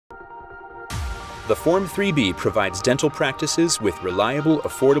The Form 3B provides dental practices with reliable,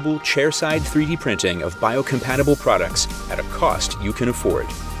 affordable, chairside 3D printing of biocompatible products at a cost you can afford.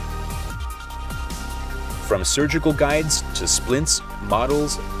 From surgical guides to splints,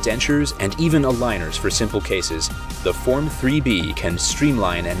 models, dentures, and even aligners for simple cases, the Form 3B can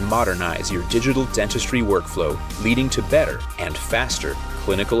streamline and modernize your digital dentistry workflow, leading to better and faster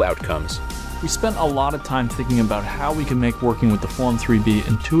clinical outcomes. We spent a lot of time thinking about how we can make working with the Form 3B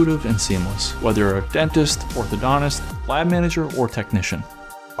intuitive and seamless, whether you're a dentist, orthodontist, lab manager, or technician.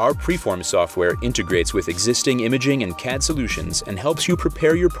 Our Preform software integrates with existing imaging and CAD solutions and helps you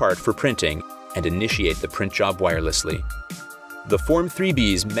prepare your part for printing and initiate the print job wirelessly. The Form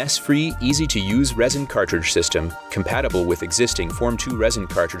 3B's mess-free, easy-to-use resin cartridge system, compatible with existing Form 2 resin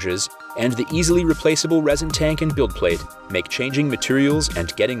cartridges, and the easily replaceable resin tank and build plate make changing materials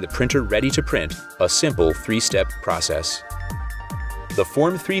and getting the printer ready to print a simple 3-step process. The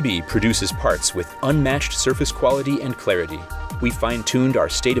Form 3B produces parts with unmatched surface quality and clarity. We fine-tuned our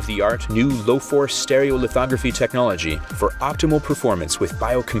state-of-the-art new low-force stereolithography technology for optimal performance with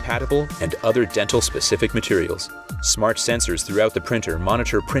biocompatible and other dental-specific materials. Smart sensors throughout the printer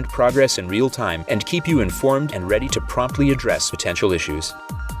monitor print progress in real time and keep you informed and ready to promptly address potential issues.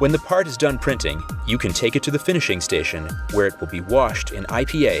 When the part is done printing, you can take it to the finishing station, where it will be washed in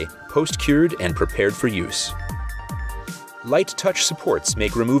IPA, post-cured, and prepared for use. Light touch supports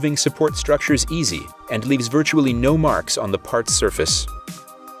make removing support structures easy and leaves virtually no marks on the part's surface.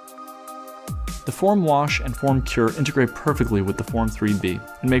 The Form Wash and Form Cure integrate perfectly with the Form 3B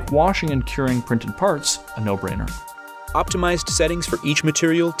and make washing and curing printed parts a no-brainer. Optimized settings for each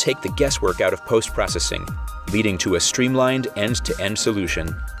material take the guesswork out of post-processing, leading to a streamlined end-to-end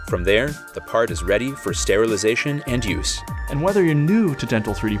solution. From there, the part is ready for sterilization and use. And whether you're new to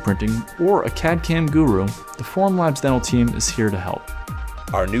dental 3D printing or a CAD/CAM guru, the Formlabs dental team is here to help.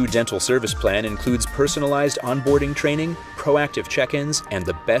 Our new dental service plan includes personalized onboarding training, proactive check-ins, and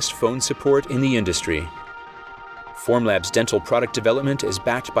the best phone support in the industry. Formlabs dental product development is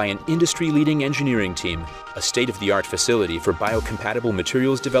backed by an industry-leading engineering team, a state-of-the-art facility for biocompatible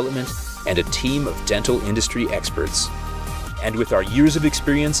materials development, and a team of dental industry experts. And with our years of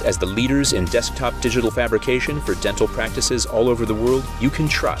experience as the leaders in desktop digital fabrication for dental practices all over the world, you can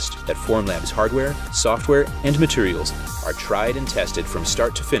trust that Formlabs hardware, software, and materials are tried and tested from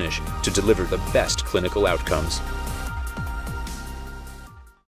start to finish to deliver the best clinical outcomes.